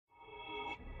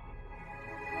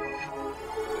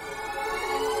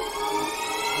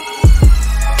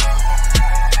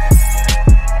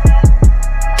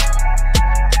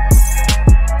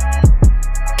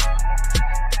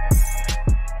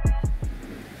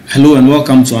Hello and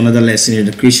welcome to another lesson in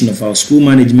the creation of our school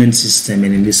management system.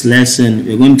 And in this lesson,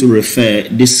 we're going to refer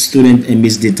this student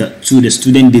Emis data to the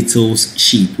student details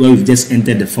sheet where we've just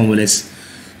entered the formulas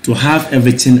to have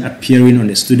everything appearing on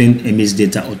the student Emis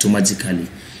data automatically.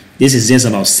 This is just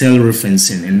about cell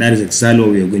referencing, and that is exactly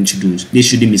what we are going to do. This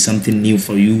shouldn't be something new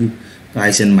for you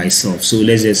guys and myself. So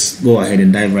let's just go ahead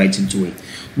and dive right into it.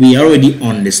 We are already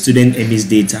on the student Emis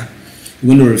data.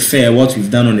 We're going to refer what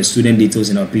we've done on the student details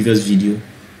in our previous video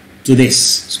to this.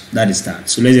 So that is that.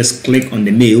 So let's just click on the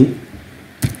mail,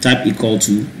 type equal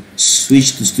to,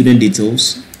 switch to student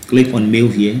details, click on mail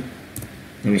here,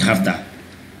 and we have that.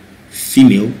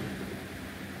 Female,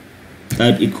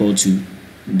 type equal to,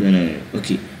 then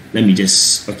okay, let me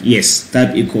just, okay, yes,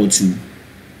 type equal to,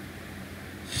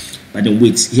 but then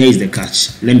wait, here is the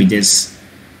catch. Let me just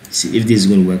see if this is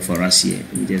going to work for us here.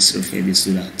 Let me just refer this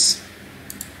to that.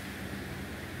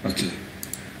 Okay,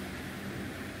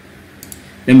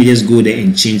 let me just go there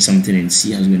and change something and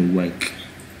see how it's going to work.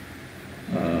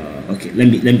 Okay, let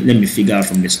me figure out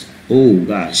from this. Oh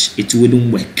gosh, it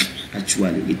wouldn't work.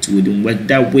 Actually, it wouldn't work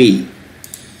that way.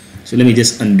 So let me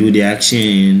just undo the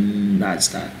action. That's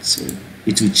that. So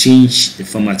it will change the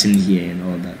formatting here and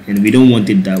all that, and we don't want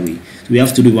it that way. So we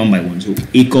have to do one by one. So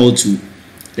equal to,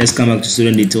 let's come back to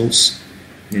student details,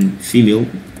 and female,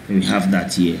 and we have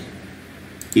that here.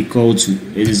 Equal to,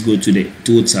 let's go to the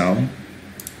total.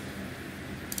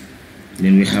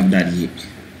 Then we have that here.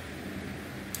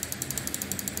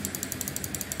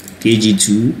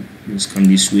 KG2, let's come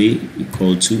this way,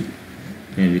 equal to,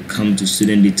 then we come to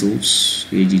student details,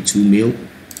 KG2 male.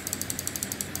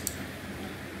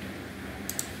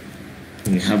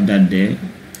 And we have that there,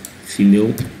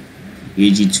 female,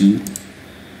 KG2.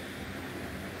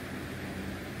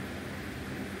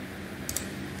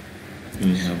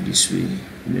 And we have this way.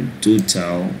 And then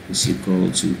total is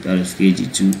equal to that of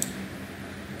KG2.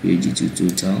 KG2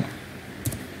 total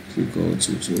is equal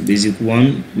to, so basic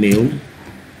 1 male,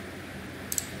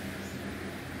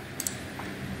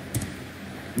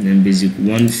 and then basic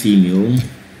 1 female,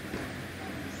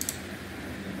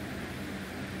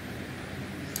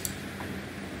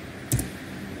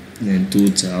 and then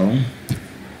total,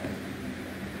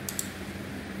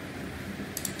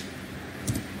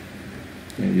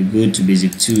 and we go to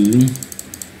basic 2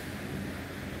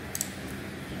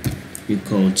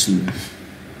 equal to,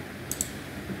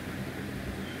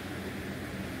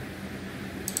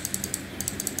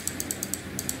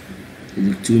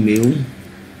 basic 2 male,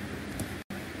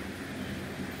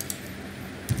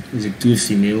 basic 2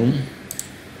 female,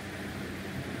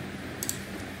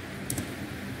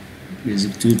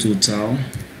 basic 2 total,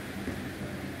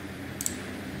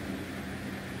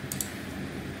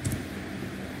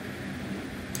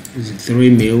 basic 3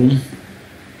 male,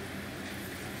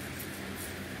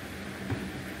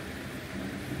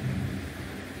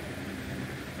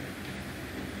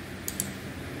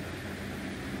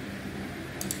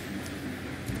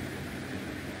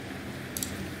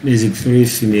 basic 3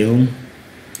 female,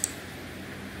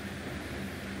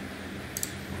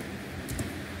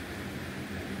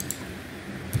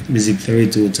 basic 3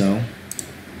 total,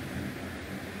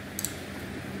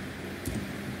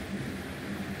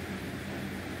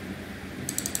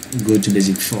 go to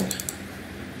basic 4,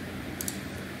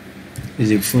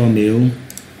 basic 4 male,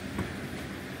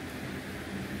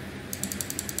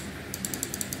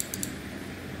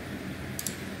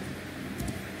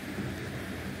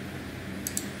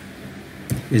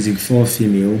 basic 4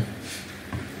 female,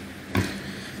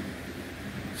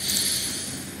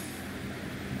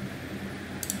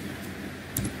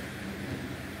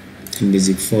 and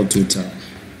basic 4 total.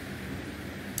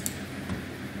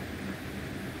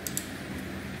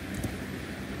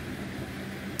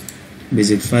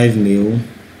 Basic 5 male,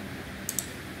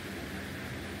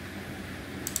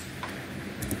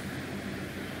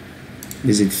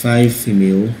 basic 5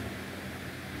 female,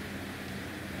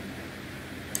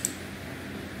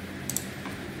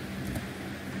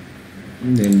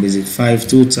 and then basic 5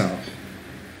 total.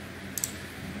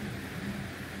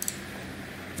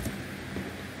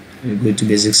 We go to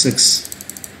basic 6,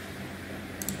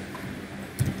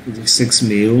 basic 6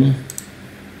 male,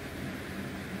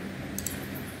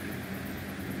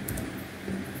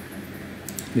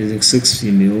 basic 6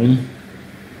 female,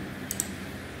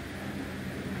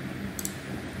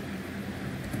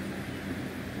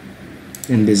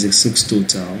 and basic 6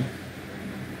 total.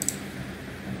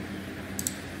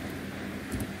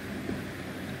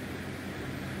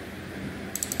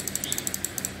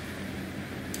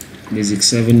 Basic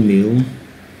 7 male,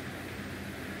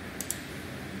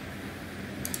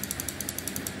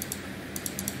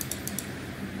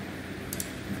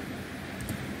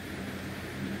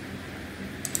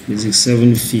 basic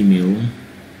 7 female,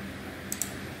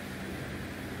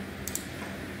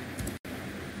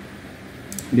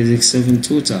 basic 7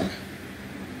 total,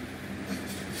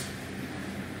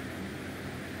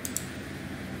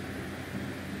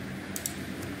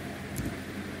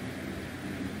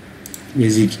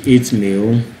 basic 8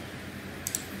 male,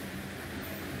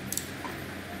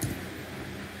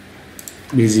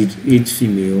 basic 8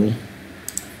 female,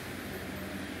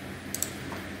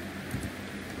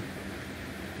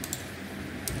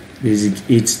 basic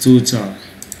 8 total,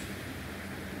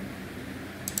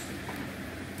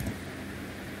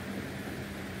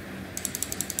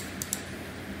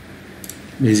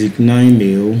 basic 9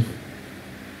 male,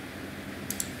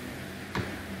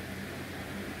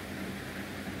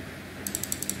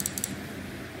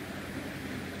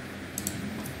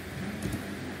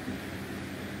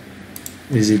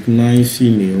 basic 9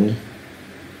 female,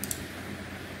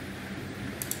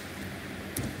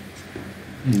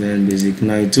 and then basic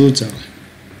 9 total,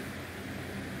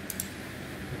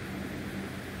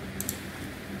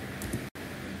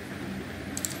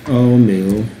 all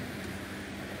male,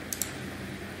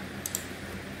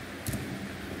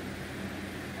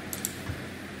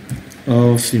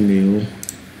 all female,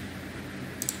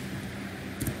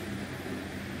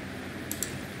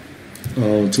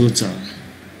 all total,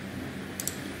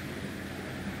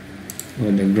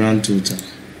 or the grand total.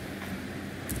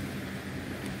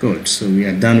 Good, so we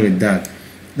are done with that.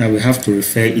 Now we have to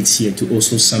refer it here to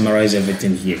also summarize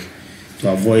everything here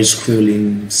to avoid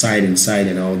scrolling side and side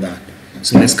and all that.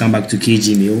 So let's come back to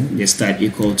kg male. Let's type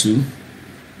equal to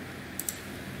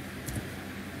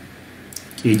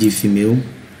kg female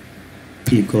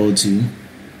equal to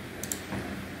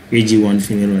kg1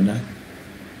 female rather,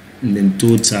 and then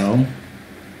total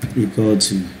equal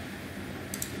to,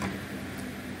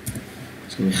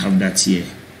 so we have that here,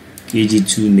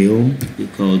 kg2 male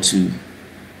equal to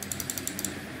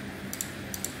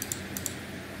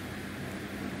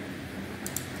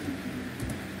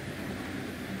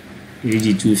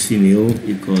kg2 female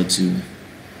equal to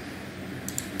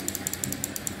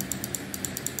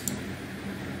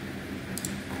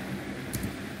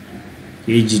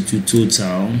kg2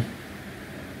 total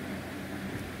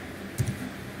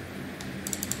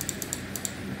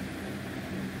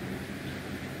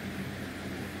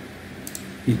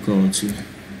equal to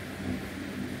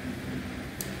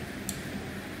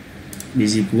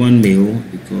basic 1 male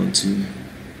equal to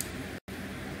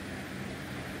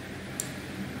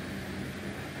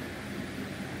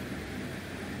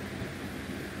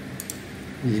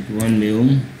basic 1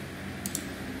 male,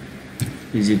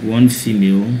 basic 1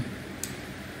 female,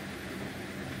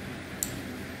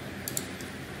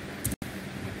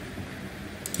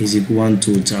 basic 1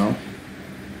 total,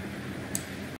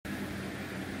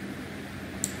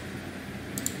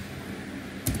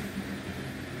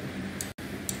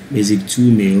 basic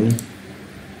 2 male,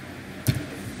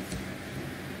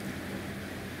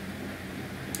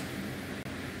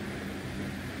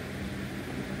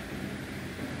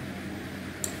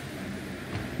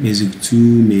 basic 2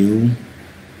 male,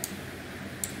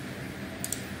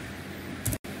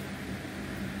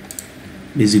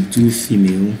 basic 2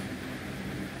 female,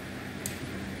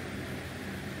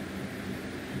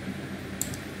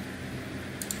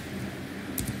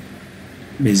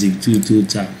 basic 2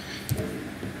 total,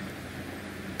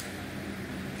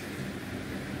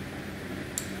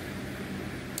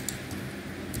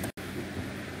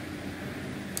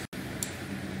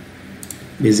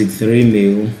 basic 3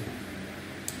 male,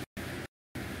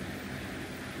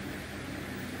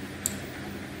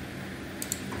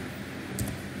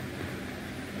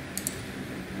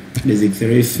 basic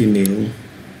 3 female,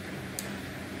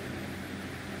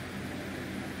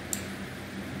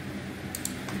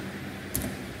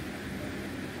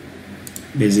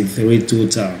 basic 3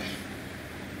 total,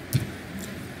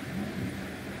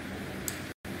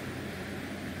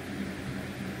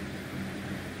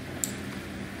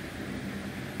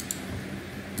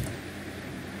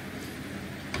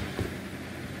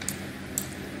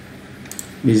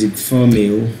 basic 4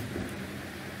 male,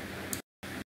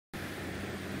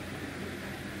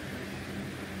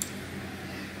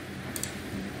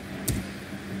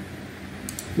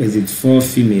 basic 4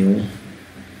 female,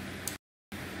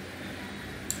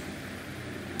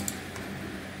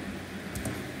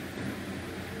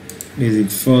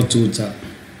 basic 4 total,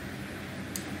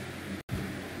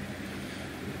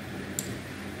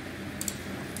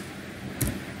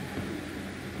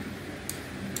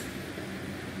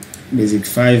 basic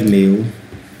 5 male,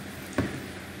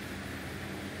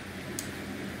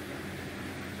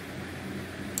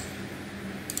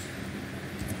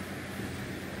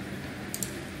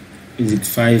 basic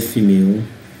 5 female,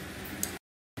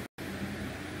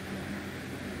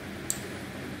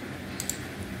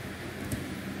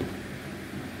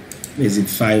 basic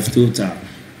 5 total.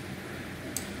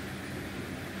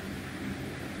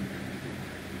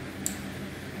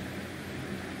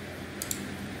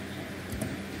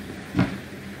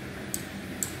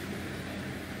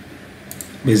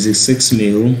 Basic 6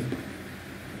 male.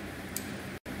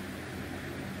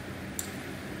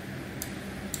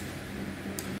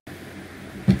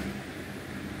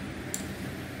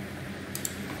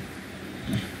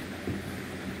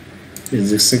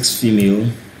 Basic 6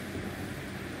 female.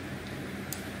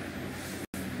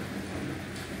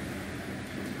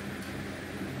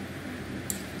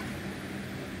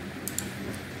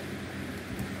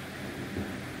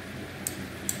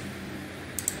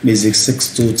 Basic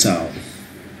 6 total.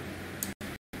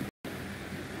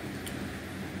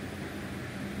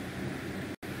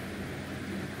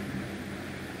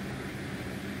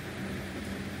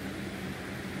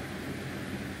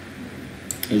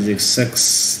 Basic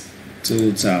 6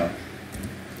 total.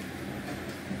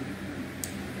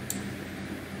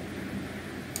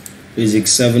 Basic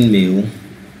 7 male.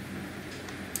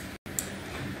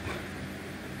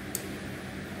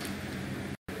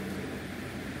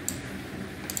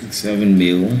 Basic 7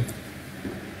 male.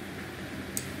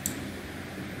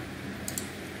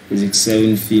 Basic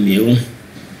 7 female.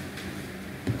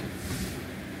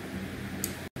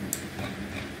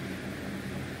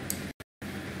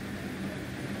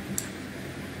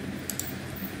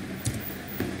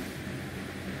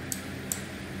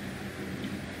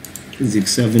 Basic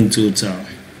 7 total.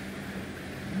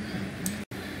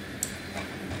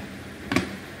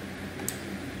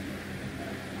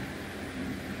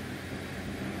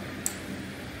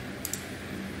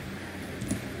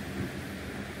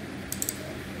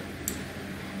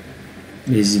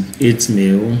 Basic 8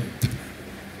 male.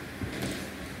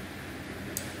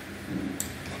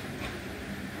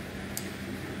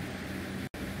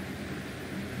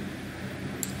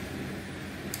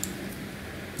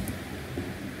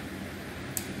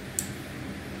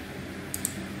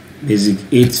 Basic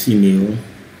 8 female.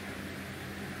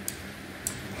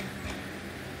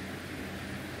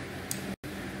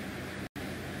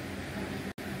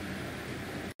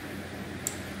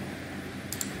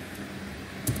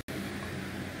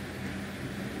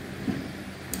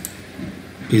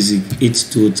 Basic 8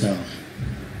 total.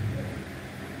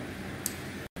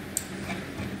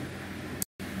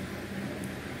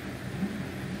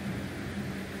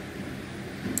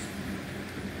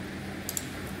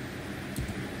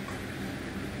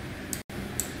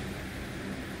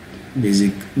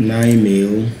 Basic 9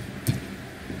 male.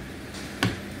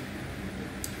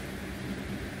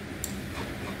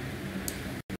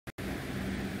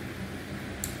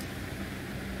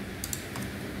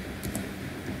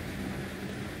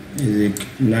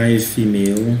 Basic 9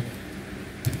 female.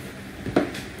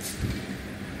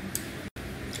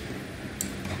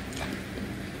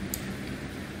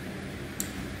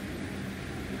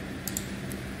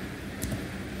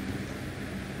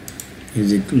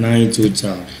 Basic 9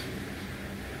 total.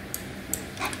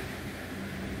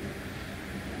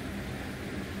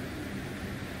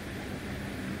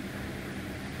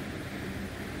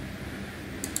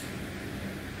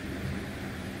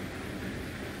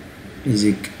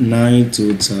 Basic 9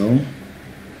 total.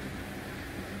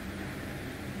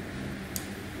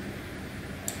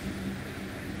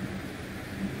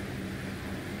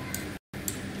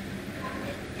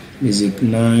 Basic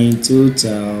 9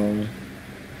 total.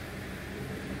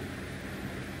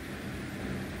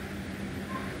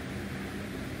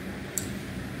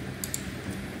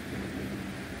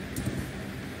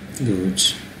 Good.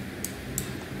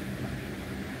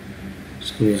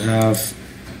 So we have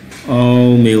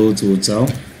all male total.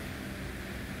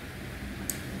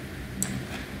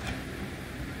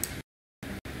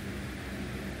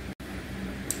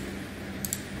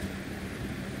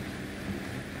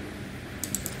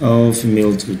 All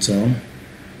female total.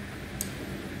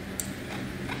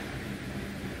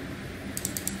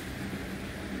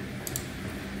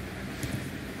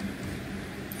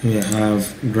 We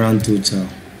have grand total.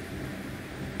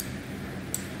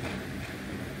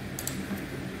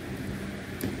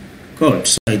 Good.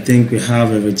 So I think we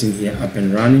have everything here up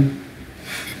and running.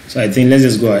 So I think let's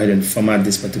just go ahead and format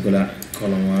this particular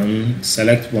column one.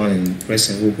 Select one and press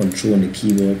and hold Control on the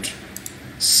keyboard.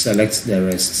 Select the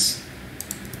rest.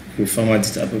 We format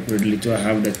it appropriately to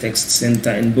have the text center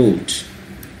and bold.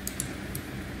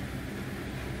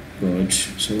 Good.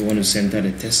 So we want to center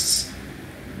the text.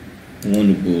 We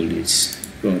want to bold it.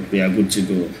 Good. We are good to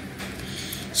go.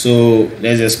 So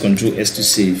let's just Control S to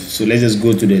save. So let's just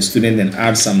go to the student and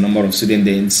add some number of students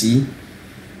there and see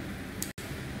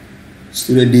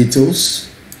student details.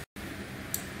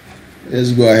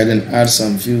 Let's go ahead and add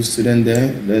some few students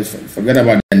there. Let's forget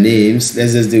about the names.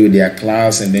 Let's just deal with their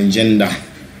class and then gender.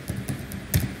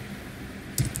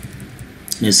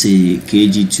 Let's say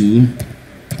KG2,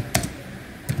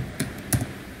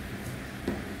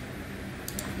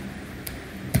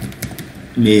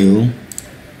 male,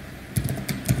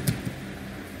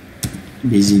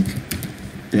 basic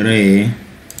 3,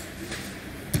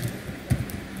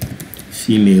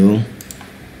 female,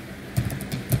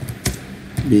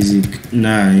 basic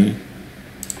 9,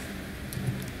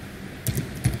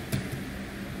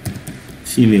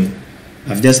 female.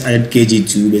 I've just added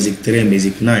KG2, basic 3 and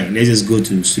basic 9. Let's just go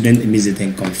to student Emis data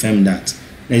and confirm that.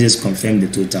 Let's just confirm the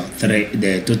total.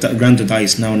 The total grand total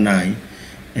is now 9,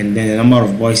 and then the number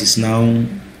of boys is now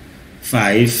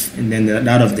 5, and then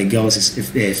that of the girls is,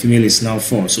 if the female, is now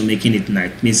 4, so making it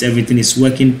 9. Means everything is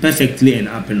working perfectly and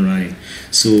up and running.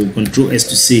 So Control S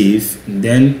to save, and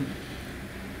then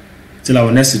till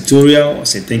our next tutorial, I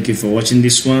say thank you for watching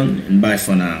this one, and bye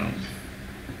for now.